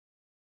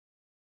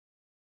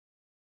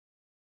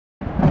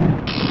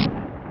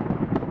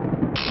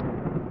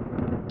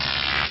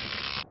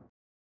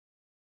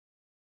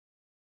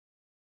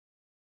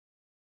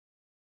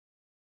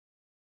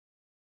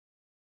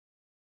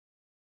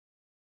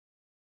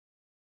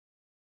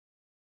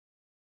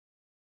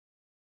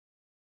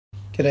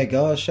G'day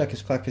guys,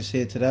 Shackers Clackers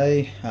here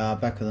today,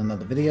 back with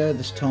another video.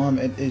 This time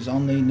it is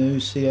on the new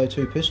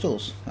CO2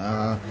 pistols,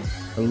 the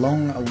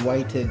long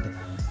awaited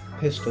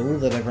pistol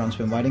that everyone's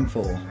been waiting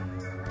for.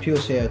 Pure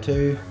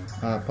CO2,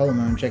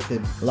 polymer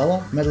injected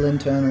lower, metal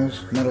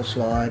internals, metal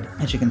slide.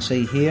 As you can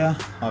see here,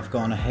 I've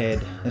gone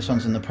ahead, this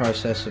one's in the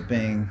process of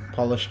being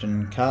polished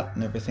and cut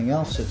and everything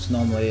else. It's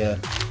normally a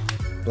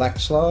black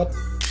slide,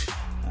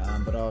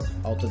 but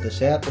I've altered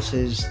this out. This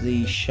is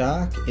the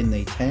Shark in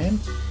the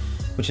tan,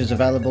 which is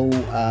available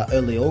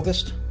early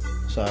August,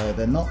 so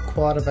they're not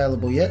quite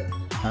available yet,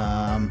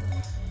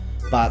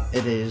 but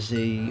it is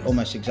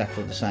almost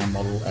exactly the same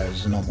model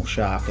as a normal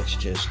Shark. It's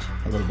just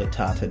a little bit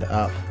tarted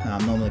up.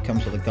 Normally it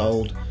comes with a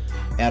gold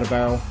outer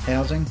barrel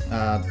housing,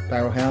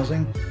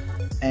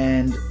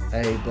 and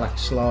a black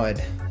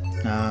slide,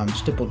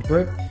 stippled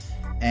grip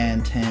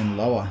and tan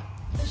lower.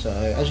 So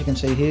as you can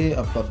see here,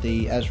 I've got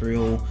the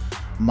Azrael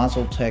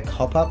Muzzle Tech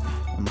hop up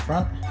on the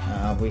front.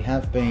 We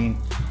have been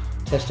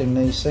testing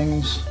these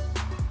things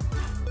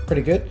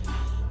pretty good,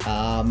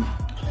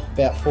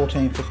 about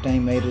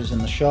 14-15 meters in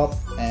the shop,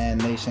 and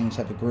these things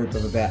have a grip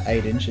of about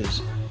 8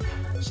 inches,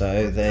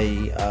 so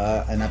they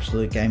are an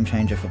absolute game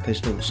changer for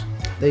pistols.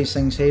 These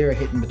things here are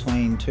hitting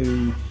between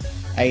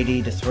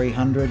 280 to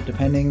 300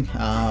 depending,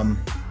 out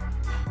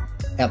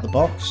the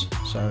box,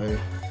 so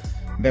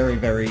very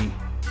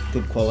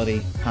good quality,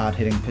 hard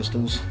hitting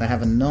pistols. They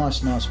have a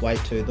nice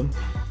weight to them,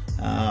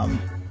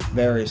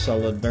 very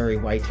solid, very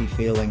weighty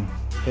feeling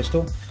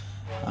pistol.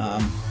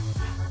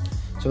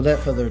 So without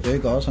further ado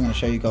guys, I'm going to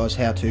show you guys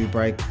how to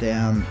break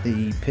down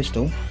the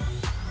pistol,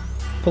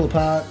 pull it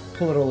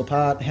all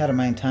apart, how to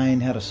maintain,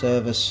 how to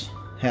service,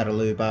 how to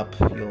lube up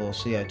your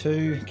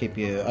CO2, keep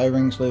your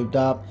O-rings lubed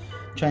up,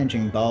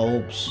 changing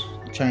bulbs,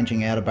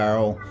 changing outer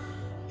barrel,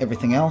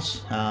 everything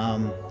else.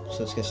 So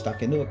let's get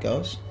stuck into it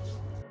guys.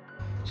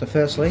 So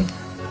firstly,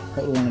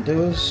 what we want to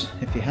do is,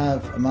 if you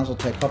have a Muzzle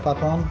Tech hop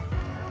up on,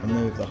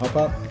 remove the hop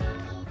up,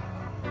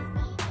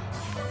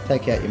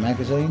 take out your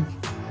magazine,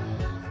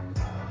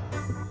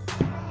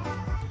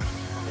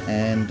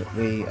 and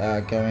we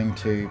are going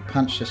to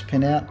punch this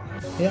pin out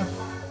here,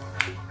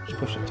 just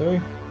push it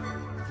through,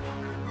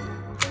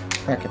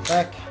 crack it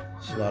back,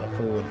 slide it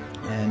forward,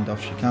 and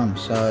off she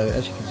comes. So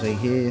as you can see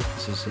here,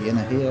 this is the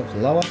inner here of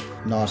the lower,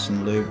 nice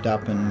and lubed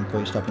up and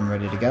greased up and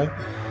ready to go.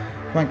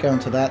 Won't go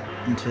into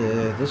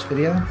this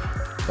video,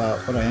 but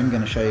what I am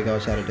going to show you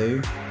guys how to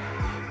do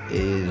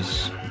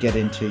is get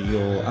into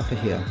your upper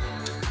here.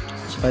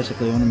 So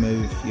basically you want to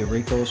move your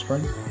recoil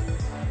spring,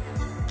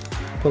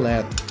 pull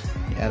out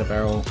the outer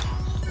barrel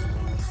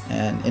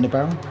and inner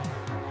barrel,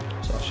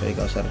 so I'll show you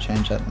guys how to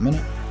change that in a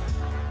minute.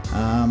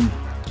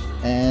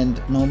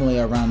 And normally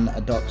I run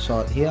a dot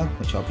sight here,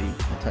 which I'll be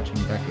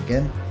attaching back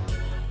again.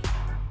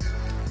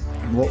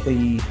 And what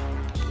we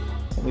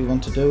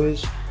want to do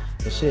is,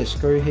 you'll see a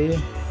screw here,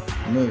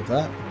 remove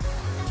that.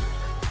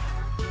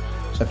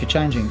 So if you're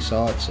changing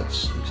sights,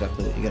 that's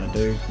exactly what you're going to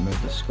do, remove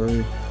the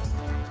screw.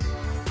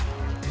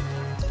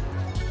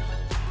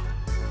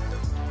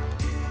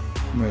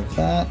 Remove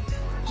that,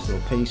 this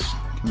little piece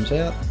comes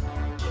out.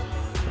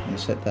 I'm going to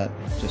set that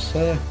just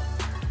there.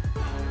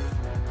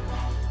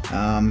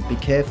 Be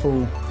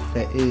careful,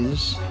 there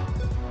is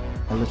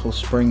a little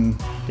spring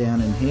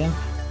down in here.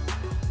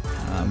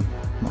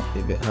 Might be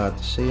a bit hard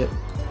to see it,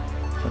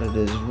 but it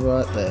is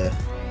right there.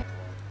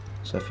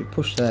 So if you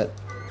push that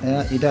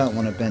out, you don't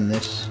want to bend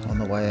this on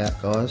the way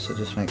out guys, so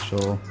just make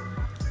sure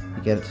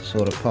you get it to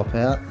sort of pop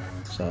out,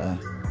 so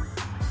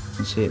you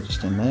can see it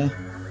just in there.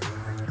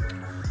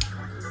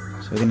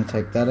 So we're going to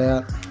take that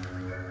out,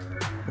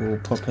 we'll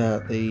pop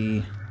out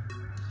the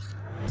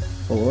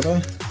full auto.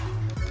 There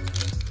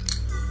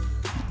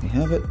we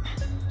have it,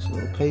 it's a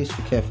little piece.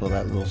 Be careful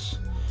of this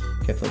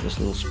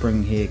little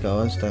spring here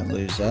guys, don't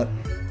lose that.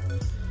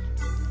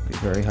 Be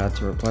very hard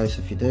to replace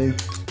if you do.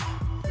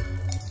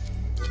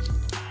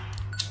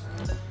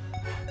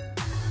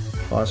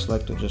 Fire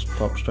select will just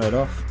pop straight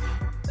off,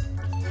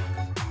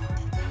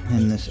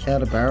 and this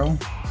outer barrel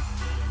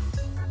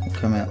will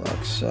come out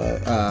like so.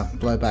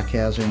 Blowback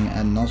housing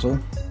and nozzle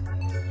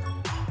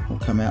will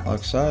come out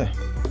like so.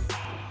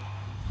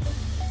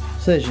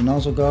 So there's your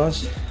nozzle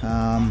guys,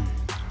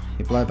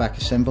 your blowback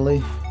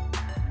assembly,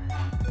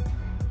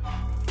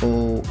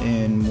 all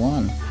in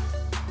one.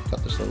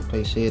 Got this little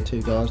piece here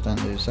too guys,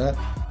 don't lose that.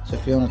 So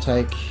if you want to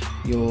take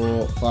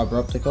your fibre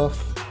optic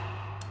off,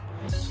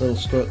 this little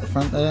screw at the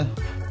front there,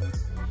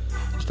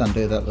 just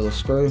undo that little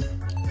screw,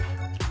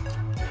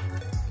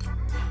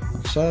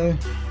 like so.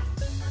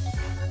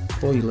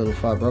 Pull your little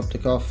fibre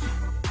optic off,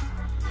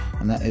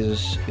 and that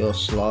is your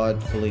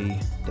slide fully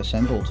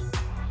disassembled.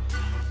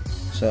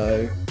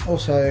 So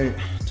also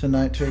to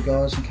note too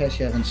guys, in case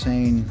you haven't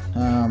seen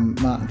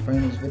Martin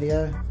Freener's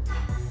video,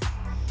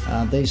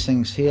 these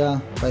things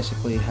here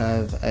basically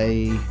have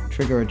a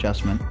trigger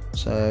adjustment,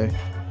 so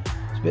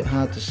it's a bit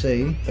hard to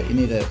see, but you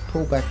need to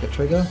pull back the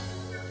trigger.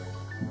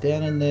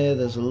 Down in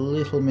there's a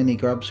little mini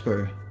grub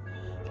screw.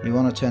 You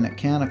want to turn it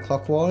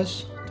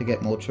counterclockwise to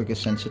get more trigger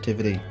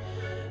sensitivity.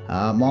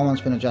 My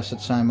one's been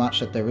adjusted so much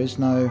that there is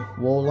no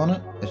wall on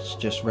it, it's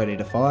just ready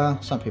to fire.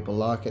 Some people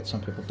like it,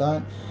 some people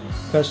don't.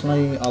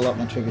 Personally, I like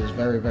my triggers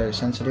very, very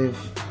sensitive.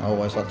 I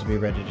always like to be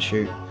ready to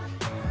shoot.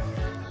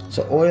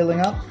 So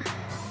oiling up,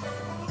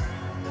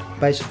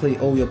 basically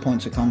all your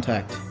points of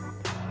contact.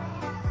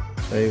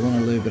 So you want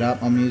to lube it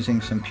up. I'm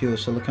using some pure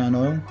silicone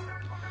oil.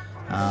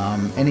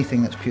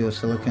 Anything that's pure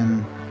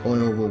silicone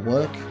oil will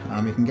work.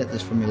 You can get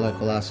this from your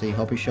local RC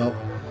hobby shop.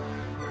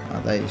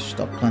 They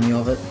stock plenty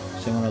of it.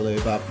 So you want to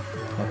lube up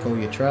like all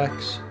your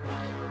tracks.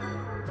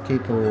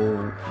 Keep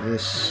all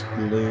this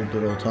lubed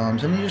at all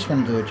times, and you just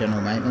want to do a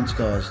general maintenance,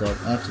 guys.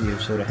 Like after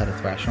you've sort of had a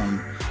thrash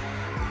on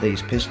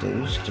these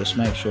pistols, just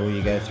make sure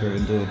you go through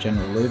and do a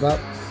general lube up.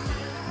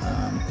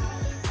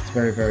 It's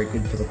very, very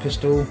good for the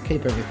pistol.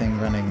 Keep everything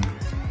running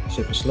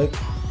super slick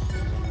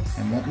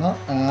and whatnot.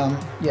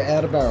 Your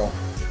outer barrel.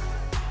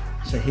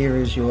 So here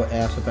is your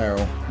outer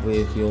barrel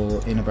with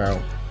your inner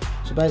barrel.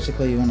 So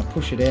basically you want to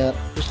push it out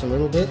just a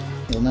little bit.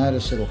 You'll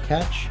notice it'll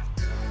catch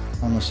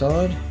on the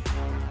side.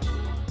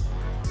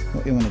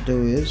 What you want to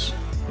do is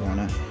you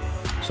want to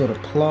sort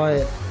of ply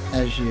it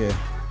as you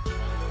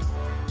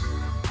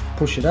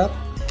push it up,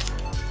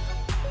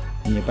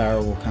 and your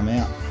barrel will come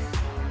out.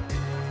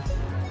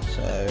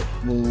 So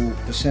we'll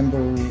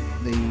assemble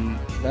the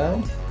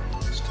barrel.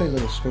 There's two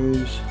little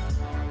screws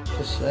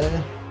just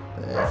there,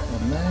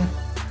 and there.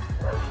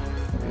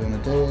 What you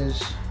want to do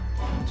is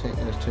take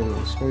those two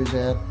little screws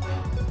out.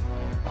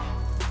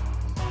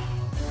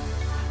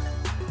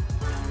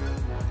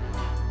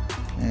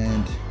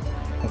 And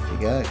off you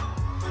go.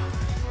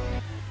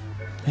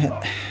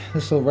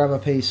 This little rubber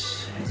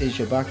piece is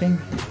your bucking.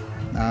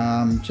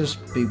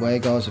 Just beware,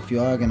 guys, if you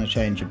are going to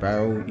change your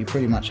barrel, you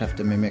pretty much have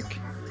to mimic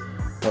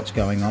what's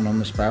going on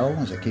this barrel,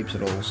 as it keeps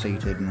it all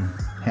seated and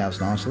housed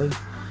nicely,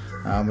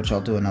 which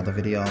I'll do another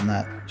video on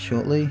that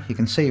shortly. You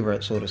can see where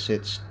it sort of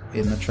sits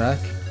in the track.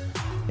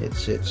 It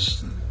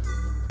sits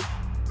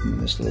in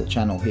this little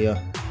channel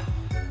here.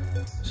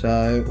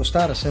 So we'll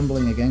start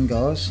assembling again,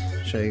 guys.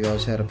 Show you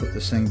guys how to put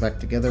this thing back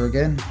together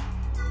again.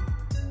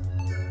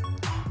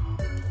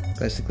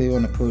 Basically you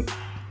want to put,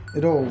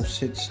 it all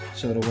sits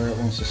sort of where it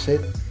wants to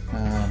sit.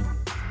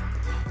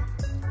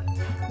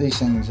 These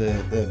things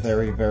they're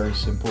very, very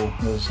simple.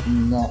 There's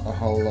not a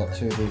whole lot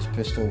to these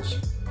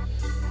pistols.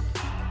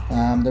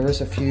 There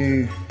is a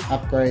few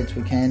upgrades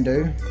we can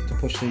do to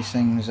push these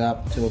things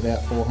up to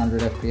about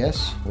 400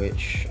 FPS,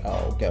 which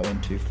I'll go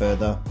into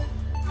further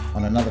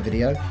on another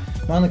video.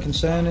 My only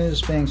concern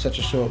is, being such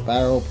a short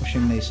barrel,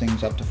 pushing these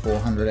things up to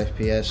 400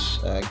 FPS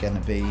going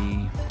to be,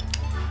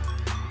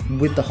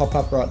 with the hop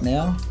up right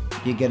now,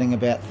 you're getting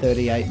about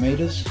 38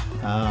 meters.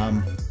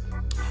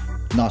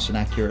 Nice and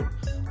accurate,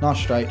 nice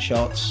straight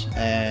shots,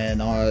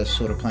 and I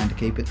sort of plan to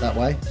keep it that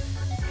way.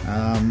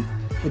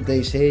 With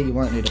these here, you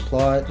won't need to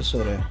apply it, just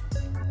sort of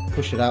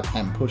push it up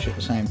and push at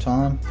the same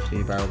time so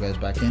your barrel goes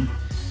back in.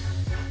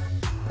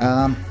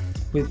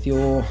 With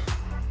your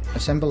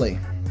assembly,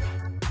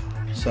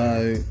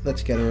 so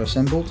let's get her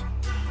assembled.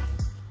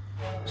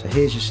 So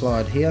here's your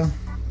slide here.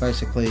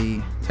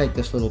 Basically take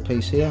this little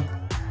piece here,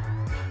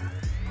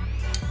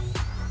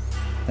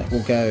 that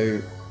will go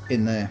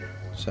in there.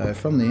 So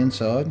from the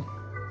inside,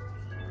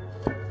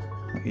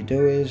 what you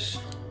do is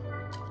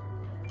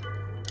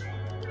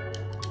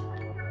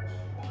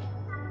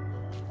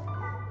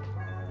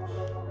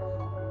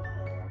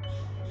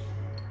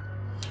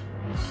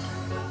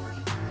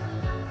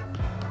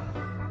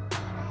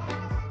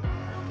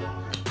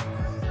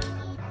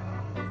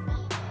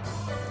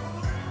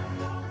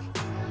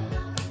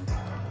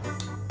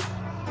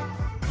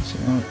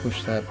you want to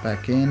push that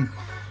back in.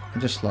 It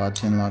just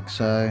slides in like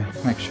so.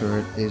 Make sure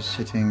it is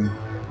sitting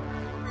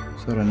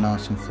sort of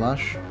nice and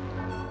flush.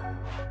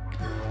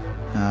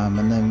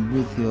 And then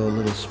with your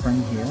little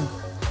spring here,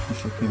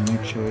 if you can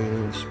make sure your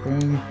little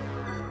spring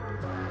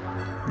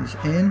is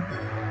in.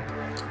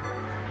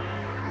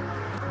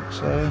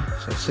 So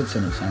it sits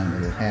in its own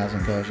little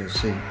housing, guys. You'll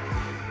see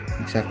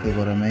exactly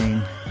what I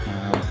mean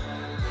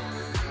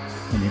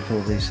when you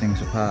pull these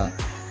things apart.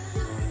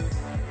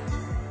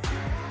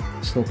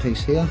 This little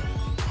piece here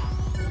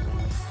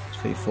is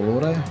for your full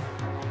auto.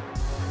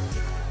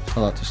 So I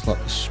like to slot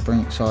the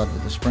spring side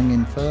of the spring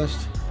in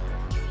first.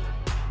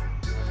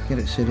 Get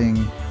it sitting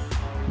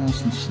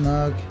nice and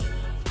snug.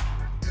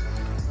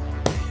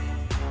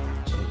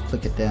 So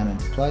click it down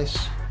into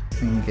place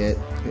and get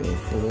your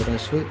full auto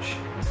switch.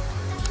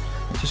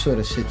 It just sort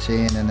of sits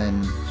in, and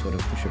then sort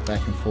of push it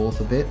back and forth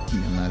a bit,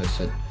 and you'll notice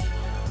it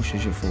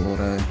pushes your full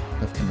auto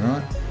left and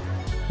right.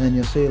 And then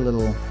you'll see a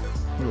little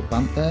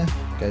bump there,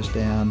 goes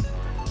down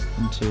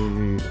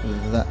into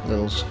that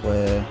little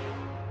square.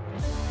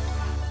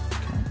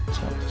 It's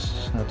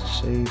hard to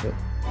see, but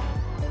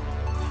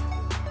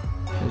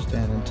goes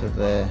down into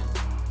there.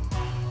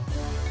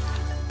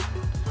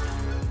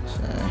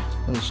 So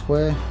little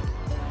square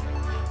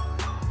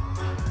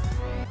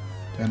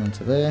down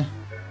into there.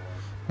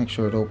 Make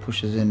sure it all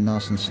pushes in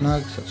nice and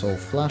snug, so it's all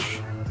flush.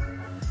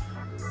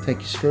 Take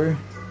your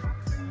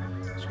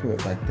screw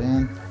it back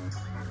down.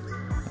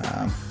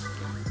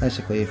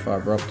 Basically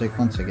fibre optic,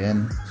 once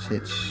again,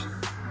 sits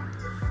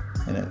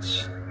in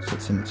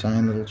its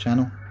own little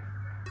channel.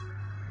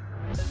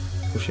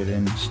 Push it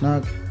in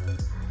snug,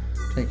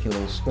 take your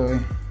little screw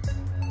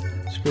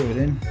it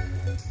in,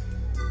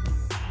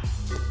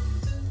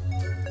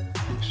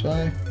 like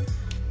so.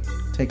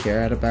 Take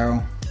your outer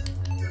barrel,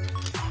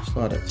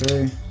 slide it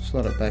through,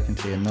 slide it back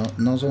into your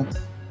nozzle.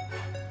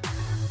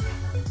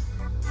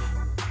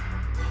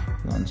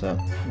 Lines up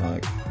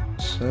like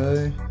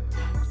so.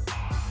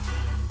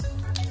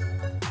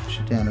 Push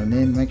it down and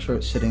in, make sure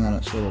it's sitting on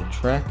its little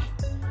track.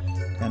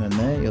 Down in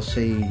there, you'll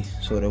see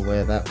sort of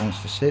where that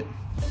wants to sit.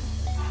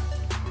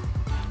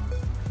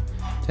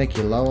 Take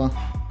your lower,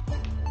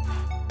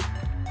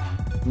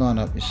 line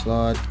up your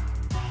slide.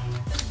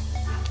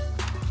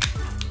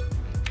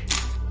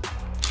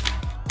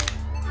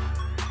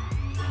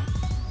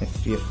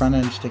 If your front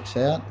end sticks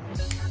out,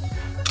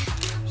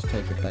 just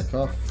take it back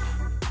off.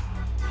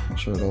 Make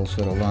sure it all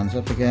sort of lines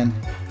up again.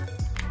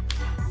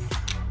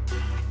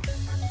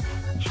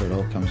 Make sure it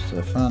all comes to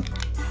the front.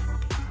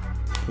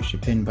 Push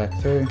your pin back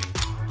through.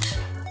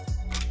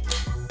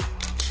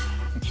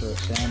 Make sure it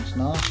sounds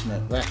nice and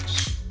it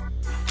racks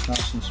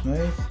nice and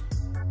smooth.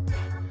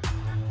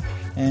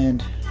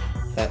 And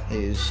that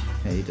is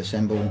how you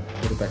disassemble,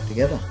 put it back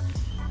together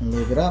and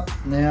lube it up.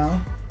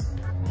 Now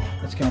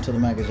let's go into the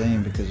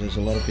magazine, because there's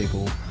a lot of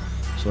people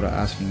sort of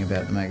asking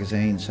about the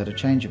magazine. So to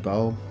change your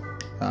bulb,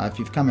 if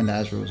you've come into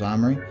Azrael's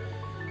Armory,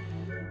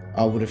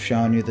 I would have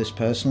shown you this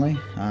personally.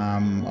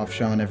 I've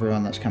shown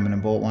everyone that's come in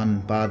and bought one,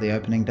 bar the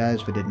opening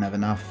days. We didn't have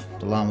enough.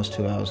 The line was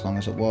 2 hours long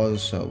as it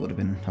was, so it would have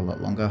been a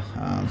lot longer.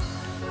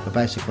 But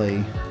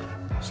basically,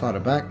 slide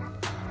it back.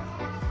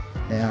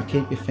 Now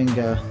keep your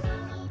finger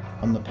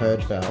on the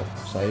purge valve.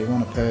 So you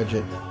want to purge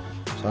it.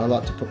 So I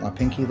like to put my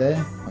pinky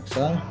there, like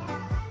so.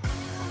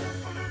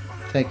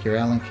 Take your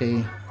Allen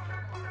key,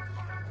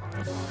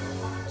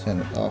 turn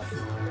it off.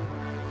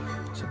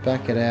 So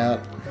back it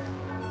out.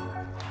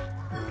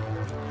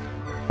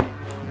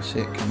 You see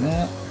it come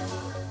out,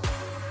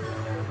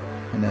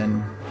 and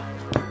then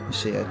your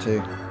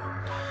CO2.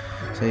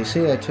 So your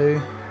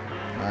CO2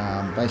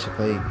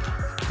 basically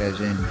goes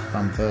in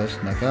bum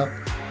first, neck up,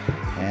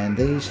 and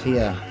these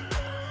here,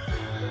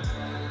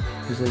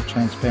 these little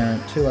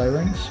transparent 2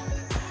 O-rings,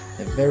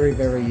 they're very,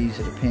 very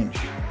easy to pinch.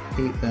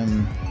 Keep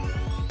them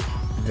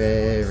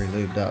very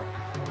lubed up.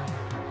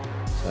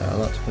 So I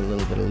like to put a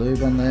little bit of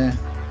lube on there.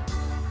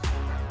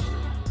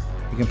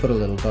 You can put a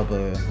little dab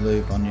of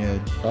lube on your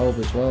bulb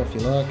as well if you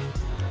like.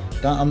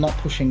 I'm not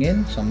pushing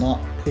in, so I'm not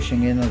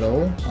pushing in at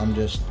all. I'm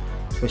just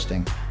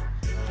twisting.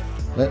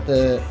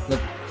 Because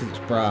it's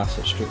brass,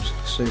 it strips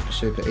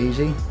super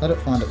easy. Let it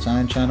find its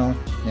own channel.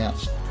 Now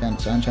it's found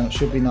its own channel. It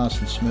should be nice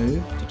and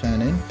smooth to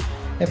turn in.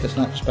 If it's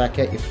not, just back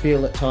out. You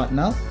feel it tighten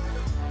up,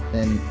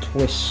 then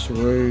twist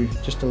through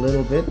just a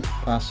little bit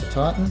past the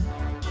tighten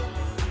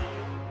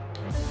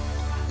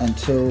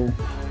until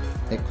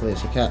it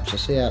clears the cap. So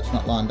see how it's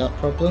not lined up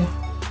properly?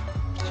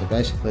 So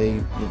basically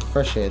with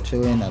fresh air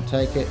 2 in, I'll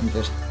take it and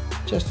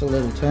just a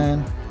little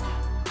turn,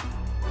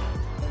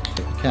 put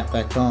the cap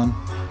back on,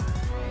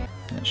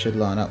 and it should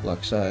line up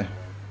like so.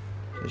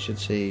 You should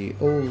see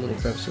all the little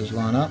crevices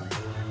line up,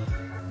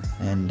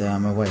 and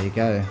away you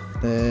go.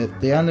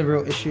 The only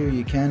real issue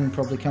you can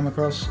probably come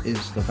across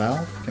is the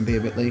valve. It can be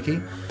a bit leaky.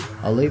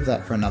 I'll leave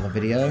that for another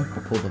video.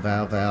 We'll pull the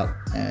valve out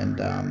and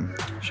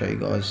show you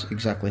guys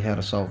exactly how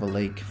to solve a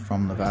leak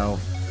from the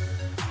valve.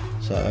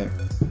 So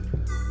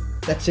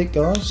that's it,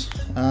 guys,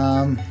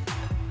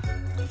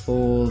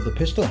 for the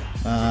pistol.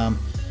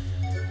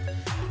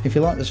 If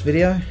you like this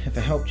video, if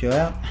it helped you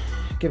out,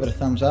 give it a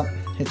thumbs up,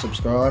 hit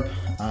subscribe.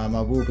 I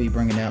will be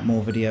bringing out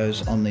more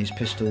videos on these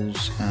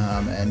pistols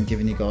and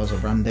giving you guys a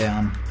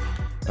rundown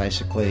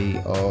basically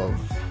of,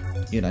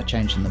 you know,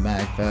 changing the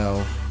mag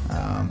valve,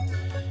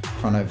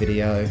 chrono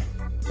video,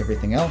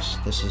 everything else.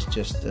 This is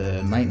just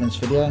a maintenance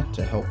video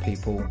to help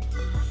people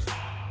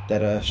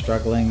that are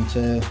struggling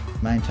to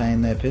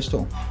maintain their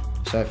pistol.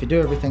 So if you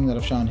do everything that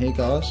I've shown here,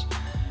 guys,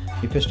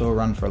 your pistol will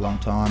run for a long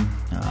time,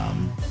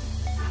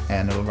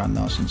 and it'll run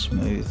nice and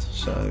smooth.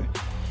 So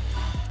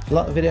if you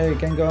like the video,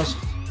 again guys,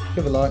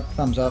 give it a like,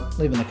 thumbs up,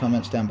 leave in the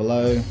comments down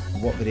below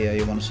what video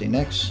you want to see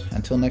next.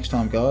 Until next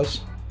time,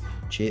 guys,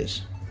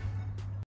 cheers.